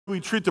we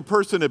treat the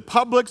person at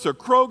Publix or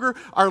Kroger.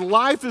 Our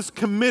life is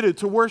committed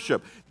to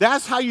worship.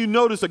 That's how you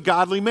notice a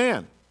godly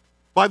man,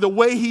 by the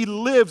way he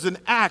lives and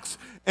acts,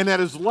 and that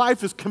his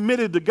life is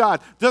committed to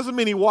God. Doesn't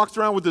mean he walks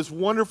around with this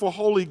wonderful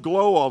holy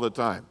glow all the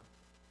time.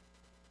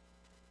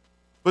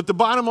 But the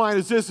bottom line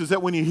is this, is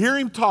that when you hear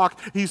him talk,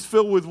 he's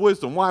filled with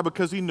wisdom. Why?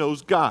 Because he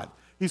knows God.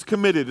 He's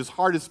committed. His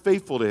heart is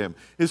faithful to him.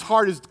 His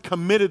heart is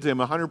committed to him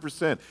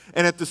 100%.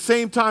 And at the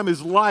same time,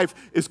 his life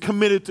is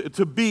committed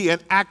to be an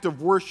act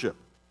of worship.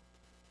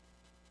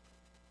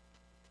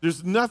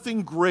 There's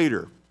nothing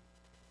greater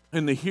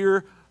than to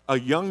hear a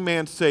young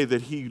man say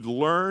that he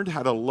learned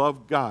how to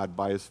love God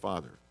by his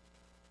father.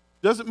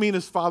 Doesn't mean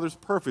his father's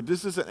perfect.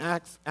 This isn't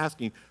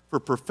asking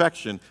for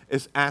perfection.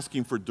 It's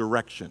asking for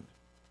direction.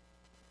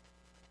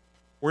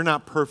 We're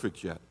not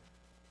perfect yet,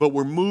 but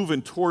we're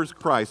moving towards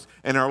Christ,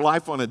 and our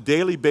life on a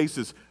daily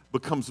basis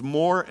becomes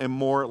more and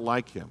more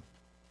like him.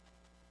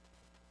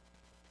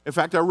 In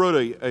fact, I wrote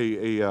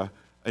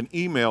an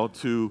email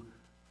to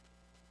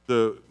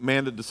the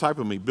man that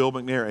discipled me, Bill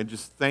McNair, and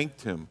just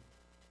thanked him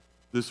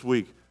this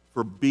week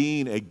for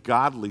being a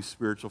godly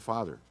spiritual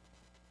father.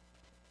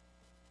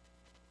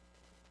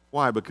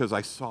 Why? Because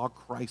I saw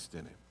Christ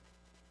in him.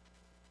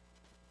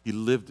 He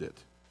lived it.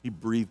 He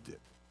breathed it.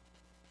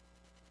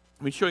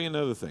 Let me show you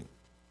another thing.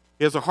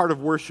 He has a heart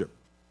of worship.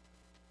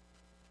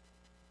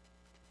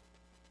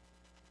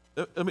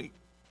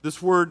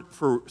 This word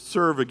for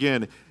serve,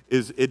 again,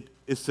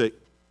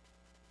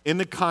 in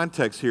the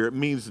context here, it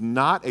means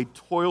not a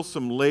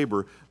toilsome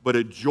labor, but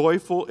a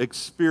joyful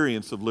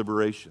experience of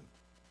liberation.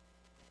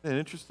 Isn't that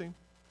interesting?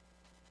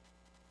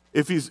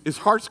 If his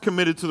heart's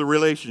committed to the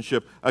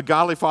relationship, a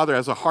godly father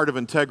has a heart of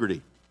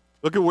integrity.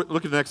 Look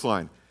at the next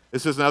line. It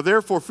says, now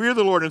therefore fear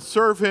the Lord and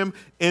serve him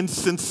in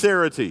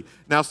sincerity.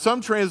 Now some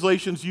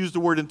translations use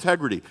the word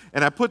integrity,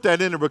 and I put that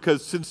in there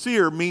because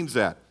sincere means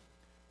that.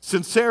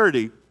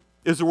 Sincerity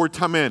is the word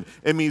tamen.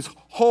 It means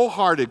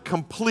wholehearted,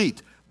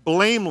 complete,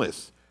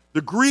 blameless.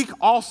 The Greek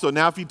also,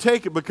 now if you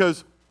take it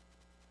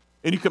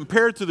and you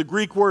compare it to the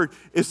Greek word,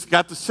 it's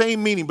got the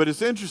same meaning, but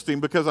it's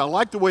interesting because I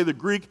like the way the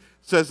Greek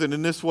says it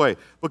in this way.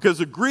 Because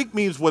the Greek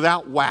means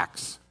without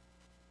wax.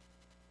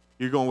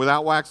 You're going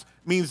without wax?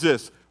 Means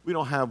this. We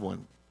don't have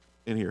one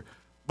in here.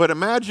 But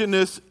imagine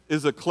this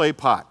is a clay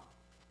pot.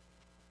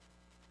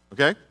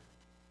 Okay?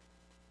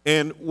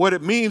 And what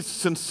it means,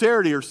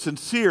 sincerity or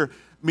sincere,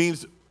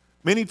 means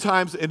many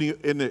times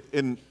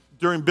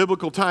during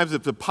biblical times,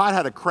 if the pot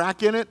had a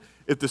crack in it,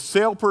 if the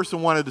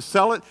salesperson wanted to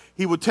sell it,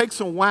 he would take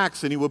some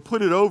wax and he would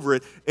put it over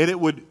it, and it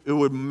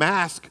would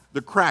mask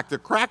the crack. The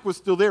crack was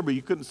still there, but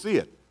you couldn't see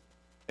it.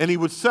 And he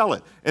would sell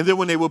it. And then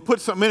when they would put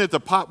something in it, the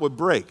pot would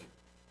break.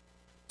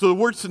 So the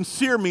word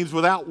sincere means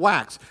without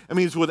wax. It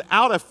means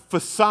without a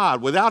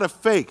facade, without a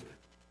fake.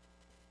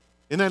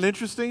 Isn't that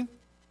interesting?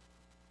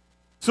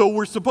 So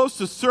we're supposed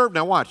to serve.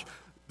 Now watch.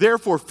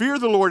 Therefore, fear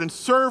the Lord and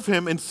serve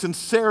him in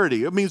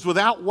sincerity. It means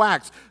without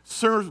wax,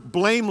 serve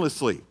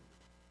blamelessly.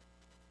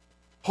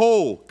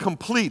 Whole,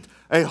 complete,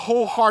 a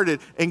wholehearted,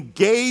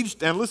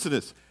 engaged, and listen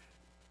to this.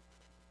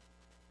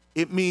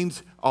 It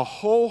means a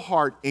whole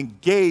heart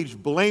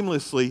engaged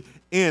blamelessly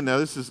in, now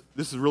this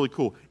is really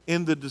cool,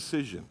 in the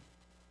decision.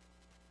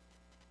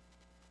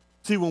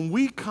 See, when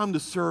we come to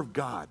serve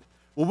God,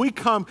 when we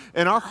come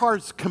and our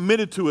heart's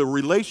committed to a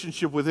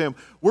relationship with him,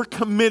 we're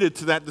committed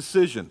to that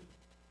decision.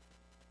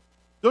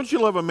 Don't you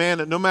love a man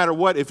that no matter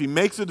what, if he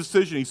makes a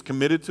decision, he's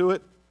committed to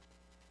it?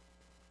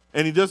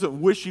 And he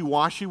doesn't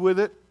wishy-washy with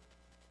it?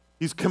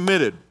 He's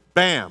committed.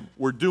 Bam,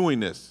 we're doing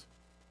this.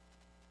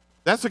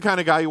 That's the kind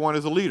of guy you want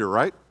as a leader,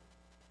 right?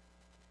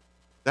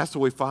 That's the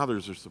way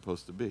fathers are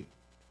supposed to be.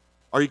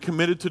 Are you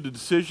committed to the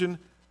decision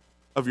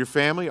of your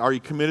family? Are you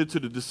committed to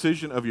the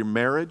decision of your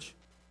marriage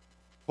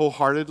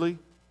wholeheartedly,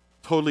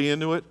 totally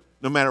into it?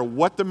 No matter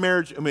what the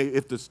marriage,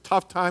 if there's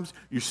tough times,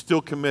 you're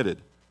still committed.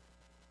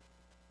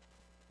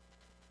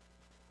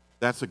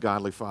 That's a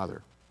godly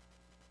father.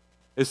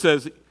 It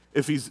says,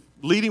 if he's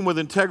leading with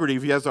integrity,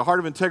 if he has a heart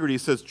of integrity,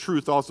 it says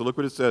truth also. Look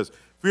what it says.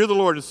 Fear the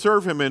Lord and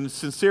serve him in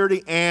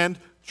sincerity and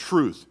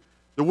truth.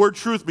 The word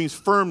truth means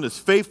firmness,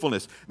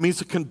 faithfulness. It means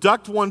to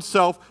conduct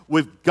oneself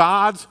with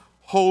God's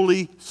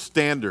holy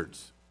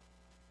standards.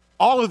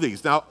 All of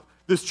these. Now,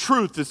 this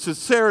truth, this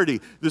sincerity,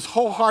 this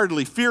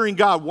wholeheartedly fearing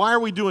God. Why are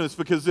we doing this?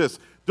 Because this.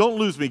 Don't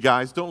lose me,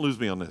 guys. Don't lose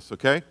me on this,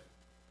 okay?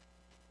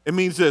 It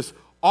means this.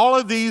 All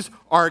of these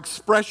are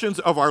expressions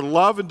of our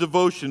love and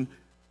devotion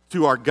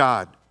to our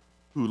God,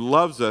 who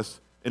loves us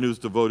and who's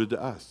devoted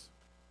to us.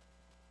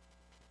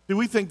 See,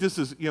 we think this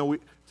is,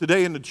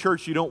 today in the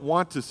church, you don't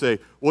want to say,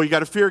 well, you got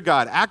to fear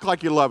God, act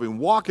like you love him,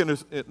 walk in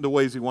the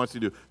ways he wants you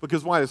to do.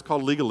 Because why? It's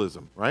called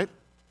legalism, right?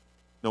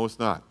 No, it's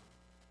not.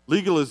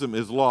 Legalism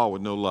is law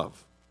with no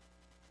love.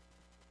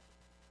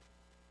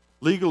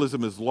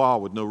 Legalism is law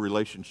with no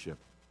relationship.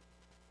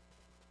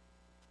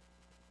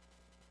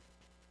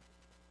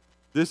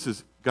 This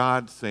is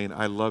God saying,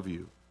 I love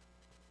you.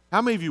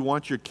 How many of you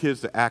want your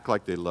kids to act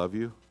like they love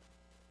you?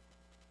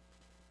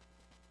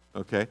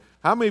 Okay.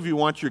 How many of you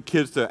want your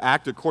kids to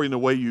act according to the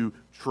way you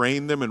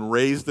train them and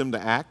raise them to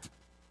act?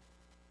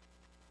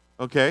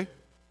 Okay?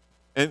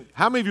 And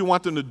how many of you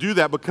want them to do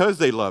that because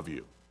they love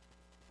you?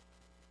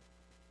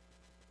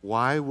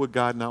 Why would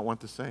God not want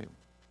the same?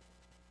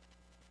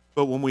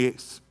 But when we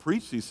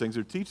preach these things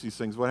or teach these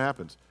things, what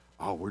happens?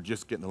 Oh, we're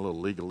just getting a little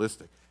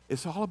legalistic.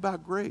 It's all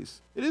about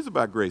grace. It is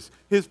about grace.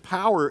 His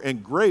power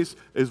and grace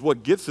is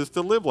what gets us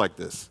to live like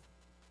this.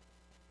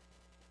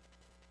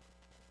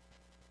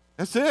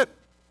 That's it.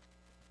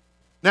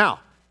 Now,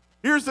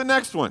 here's the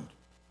next one.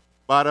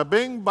 Bada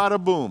bing,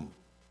 bada boom.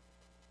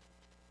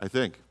 I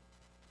think.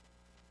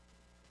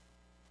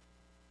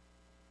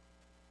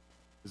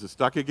 Is it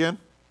stuck again?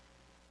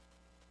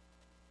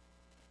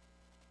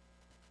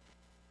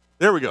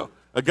 There we go.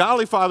 A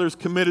godly father is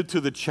committed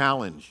to the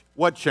challenge.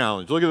 What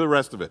challenge? Look at the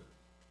rest of it.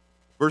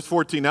 Verse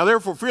 14. Now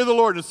therefore fear the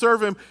Lord and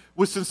serve him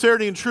with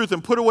sincerity and truth,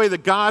 and put away the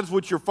gods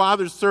which your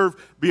fathers served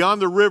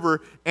beyond the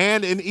river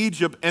and in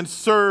Egypt, and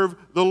serve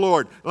the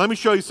Lord. Let me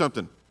show you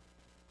something.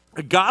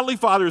 A godly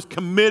father is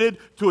committed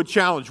to a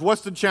challenge.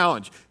 What's the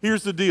challenge?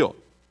 Here's the deal.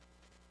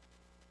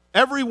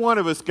 Every one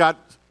of us got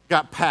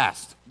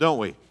past, don't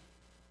we?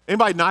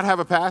 Anybody not have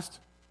a past?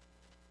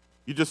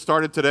 You just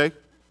started today?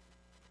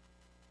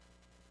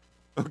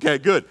 Okay,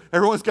 good.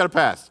 Everyone's got a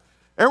past.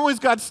 Everyone's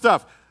got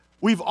stuff.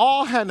 We've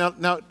all had,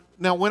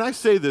 now when I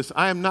say this,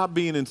 I am not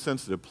being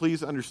insensitive.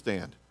 Please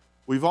understand.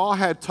 We've all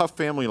had tough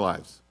family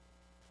lives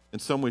in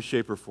some way,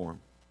 shape, or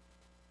form.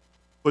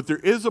 But there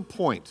is a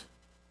point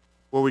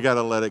where we got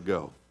to let it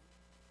go.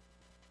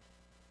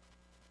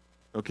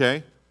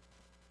 Okay?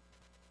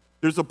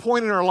 There's a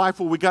point in our life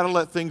where we got to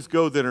let things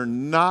go that are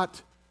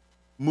not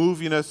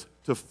moving us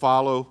to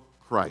follow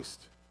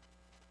Christ.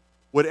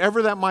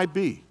 Whatever that might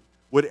be.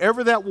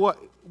 Whatever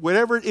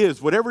it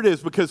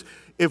is, because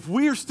if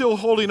we are still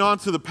holding on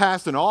to the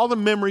past and all the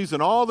memories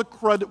and all the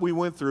crud that we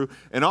went through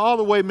and all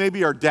the way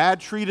maybe our dad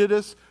treated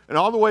us and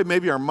all the way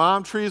maybe our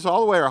mom treated us,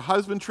 all the way our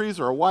husband treats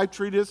or our wife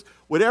treated us,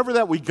 whatever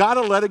that, we got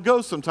to let it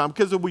go sometime,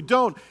 because if we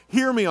don't,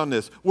 hear me on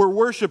this, we're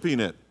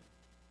worshiping it.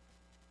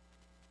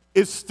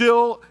 It's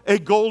still a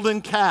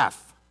golden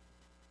calf.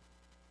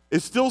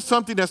 It's still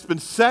something that's been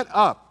set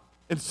up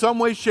in some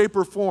way, shape,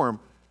 or form.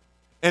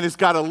 And it's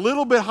got a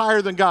little bit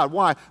higher than God.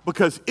 Why?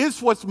 Because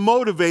it's what's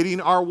motivating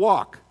our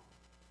walk.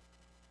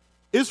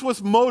 It's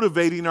what's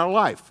motivating our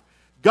life.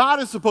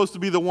 God is supposed to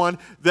be the one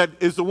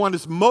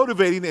that's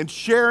motivating and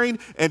sharing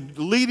and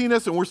leading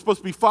us, and we're supposed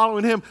to be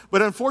following him.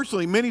 But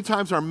unfortunately, many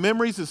times our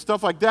memories and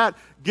stuff like that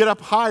get up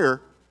higher,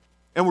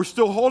 and we're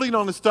still holding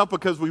on to stuff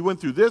because we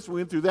went through this, we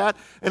went through that.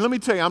 And let me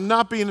tell you, I'm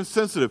not being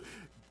insensitive.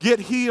 Get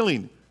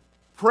healing.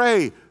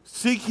 Pray,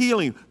 seek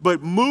healing,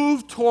 but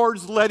move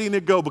towards letting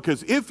it go,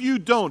 because if you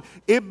don't,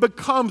 it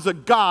becomes a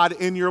God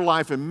in your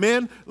life. And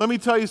men, let me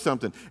tell you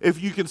something.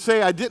 If you can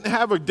say, I didn't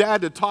have a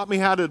dad that taught me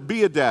how to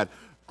be a dad,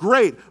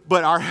 great,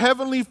 but our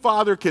Heavenly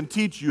Father can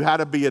teach you how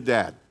to be a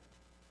dad.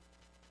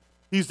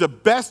 He's the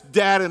best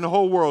dad in the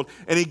whole world,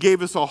 and he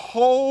gave us a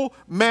whole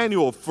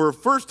manual. For the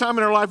first time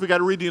in our life, we got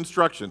to read the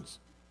instructions.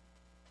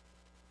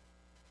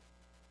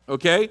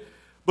 Okay?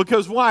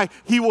 Because why?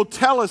 He will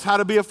tell us how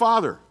to be a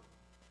father.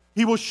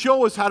 He will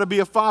show us how to be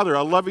a father,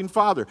 a loving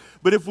father.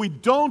 But if we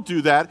don't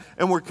do that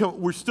and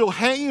we're still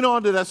hanging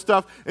on to that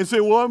stuff and say,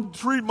 well, I'm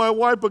treating my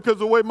wife because of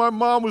the way my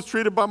mom was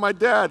treated by my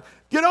dad,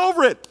 get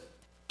over it.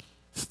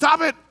 Stop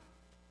it.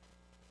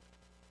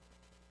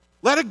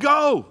 Let it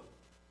go.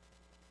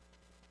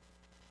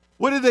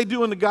 What did they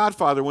do in The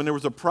Godfather when there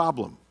was a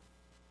problem?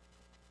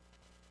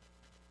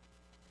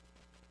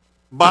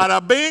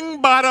 Bada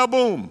bing, bada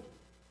boom.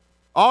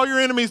 All your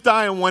enemies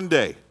die in one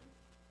day.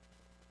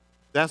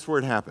 That's where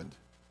it happened.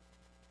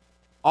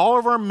 All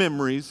of our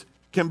memories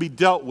can be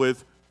dealt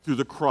with through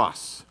the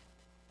cross.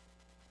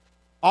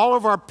 All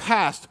of our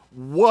past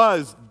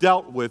was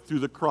dealt with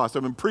through the cross.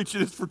 I've been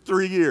preaching this for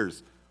 3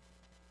 years.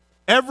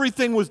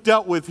 Everything was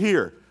dealt with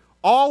here.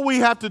 All we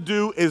have to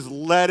do is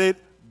let it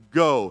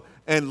go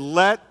and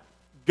let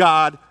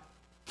God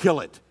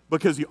kill it,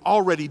 because he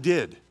already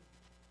did.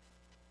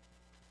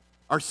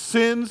 Our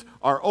sins,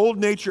 our old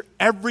nature,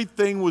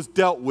 everything was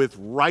dealt with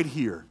right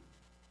here.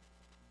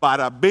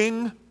 Bada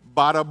bing,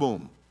 bada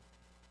boom.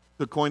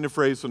 To coin the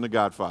phrase from The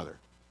Godfather.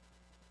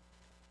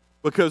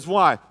 Because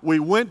why? We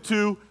went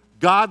to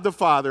God the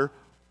Father,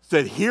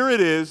 said, here it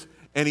is,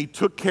 and he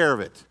took care of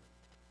it.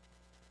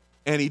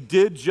 And he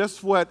did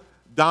just what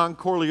Don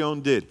Corleone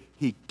did.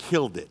 He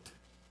killed it.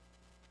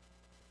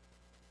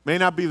 May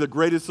not be the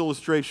greatest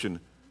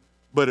illustration,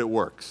 but it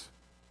works.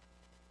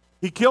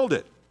 He killed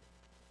it.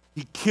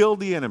 He killed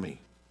the enemy.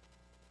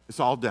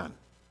 It's all done.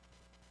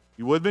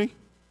 You with me?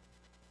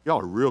 Y'all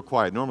are real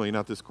quiet. Normally you're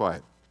not this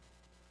quiet.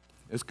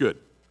 It's good.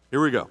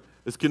 Here we go.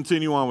 Let's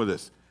continue on with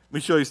this. Let me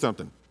show you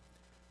something.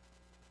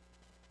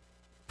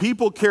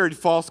 People carried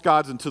false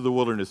gods into the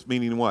wilderness,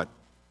 meaning what?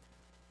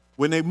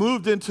 When they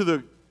moved into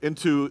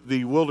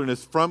the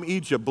wilderness from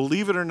Egypt,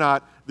 believe it or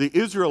not, the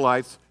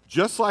Israelites,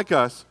 just like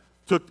us,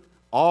 took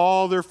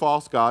all their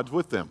false gods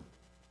with them.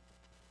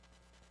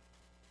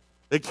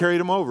 They carried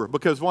them over.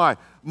 Because why?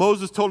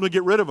 Moses told them to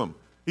get rid of them.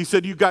 He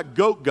said, you've got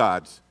goat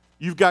gods.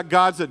 You've got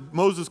gods that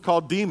Moses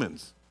called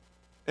demons.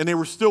 and they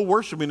were still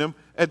worshiping him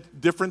at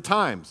different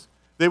times.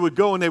 They would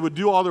go and they would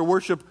do all their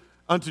worship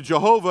unto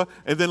Jehovah,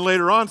 and then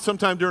later on,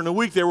 sometime during the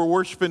week, they were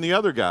worshiping the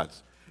other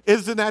gods.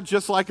 Isn't that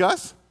just like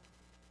us?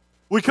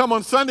 We come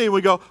on Sunday and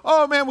we go,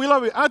 oh man, we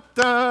love you.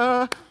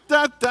 Da,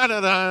 da, da,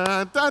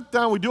 da, da,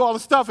 da. We do all the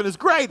stuff, and it's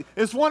great.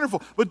 It's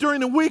wonderful. But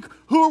during the week,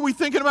 who are we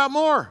thinking about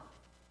more?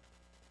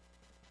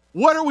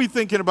 What are we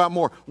thinking about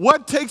more?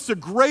 What takes a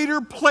greater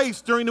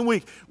place during the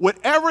week?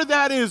 Whatever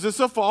that is,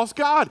 it's a false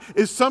god.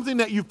 It's something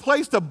that you've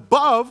placed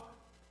above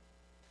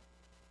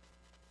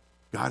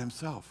God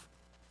himself.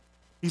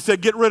 He said,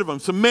 get rid of them.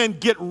 So men,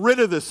 get rid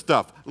of this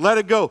stuff. Let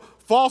it go.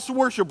 False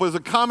worship was a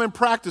common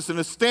practice and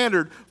a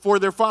standard for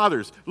their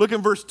fathers. Look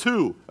in verse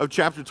 2 of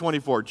chapter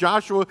 24.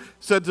 Joshua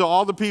said to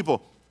all the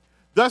people,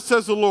 thus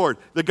says the Lord,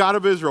 the God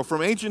of Israel,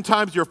 from ancient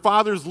times your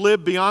fathers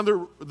lived beyond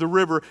the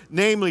river,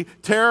 namely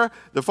Terah,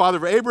 the father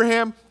of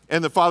Abraham,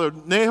 and the father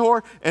of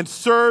Nahor, and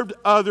served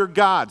other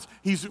gods.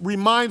 He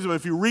reminds them,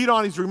 if you read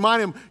on, he's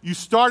reminding them, you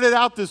started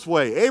out this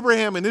way.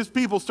 Abraham and his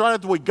people started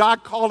out the way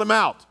God called them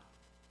out.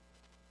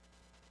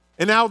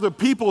 And now the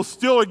people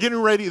still are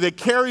getting ready. They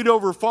carried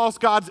over false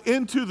gods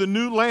into the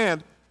new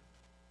land,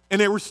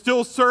 and they were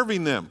still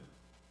serving them.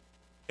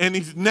 And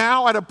he's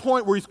now at a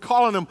point where he's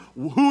calling them,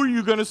 who are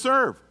you going to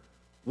serve?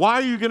 Why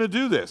are you going to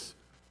do this?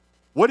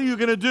 What are you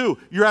going to do?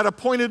 You're at a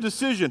point of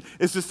decision.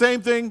 It's the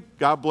same thing,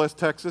 God bless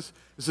Texas,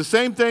 it's the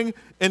same thing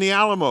in the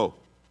Alamo.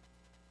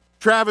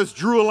 Travis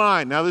drew a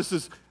line. Now this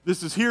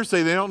is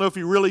hearsay. They don't know if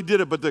he really did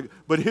it,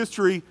 but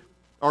history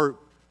or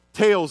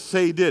tales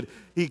say he did.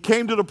 He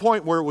came to the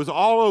point where it was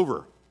all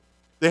over.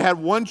 They had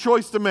one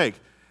choice to make.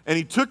 And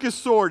he took his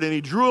sword and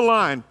he drew a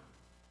line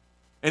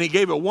and he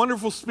gave a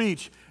wonderful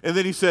speech. And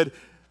then he said,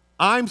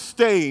 I'm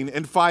staying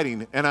and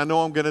fighting, and I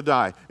know I'm going to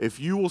die. If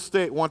you will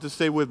want to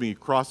stay with me,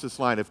 cross this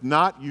line. If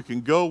not, you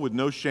can go with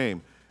no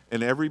shame.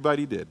 And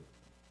everybody did.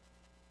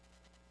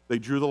 They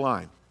drew the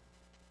line.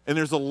 And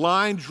there's a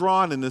line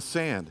drawn in the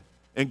sand.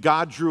 And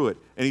God drew it.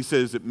 And he said,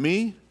 is it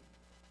me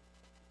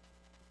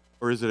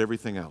or is it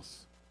everything else?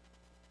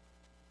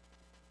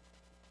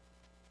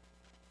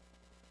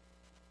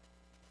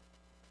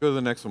 Go to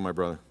the next one, my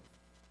brother.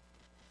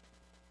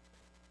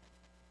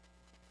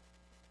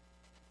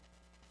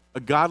 A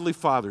godly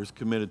father is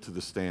committed to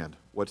the stand.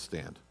 What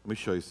stand? Let me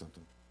show you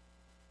something.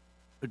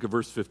 Look at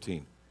verse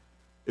 15.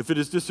 If it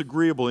is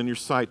disagreeable in your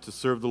sight to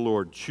serve the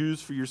Lord,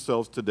 choose for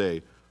yourselves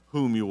today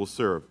whom you will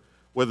serve,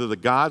 whether the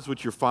gods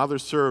which your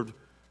fathers served,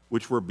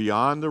 which were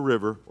beyond the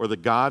river, or the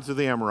gods of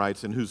the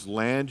Amorites in whose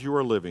land you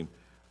are living.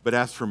 But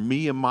as for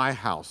me and my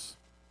house,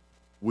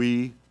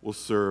 we will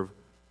serve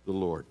the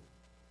Lord.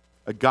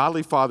 A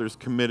godly father is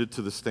committed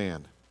to the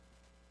stand.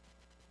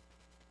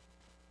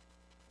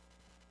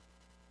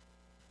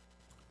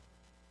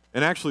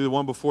 And actually, the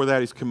one before that,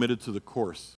 he's committed to the course.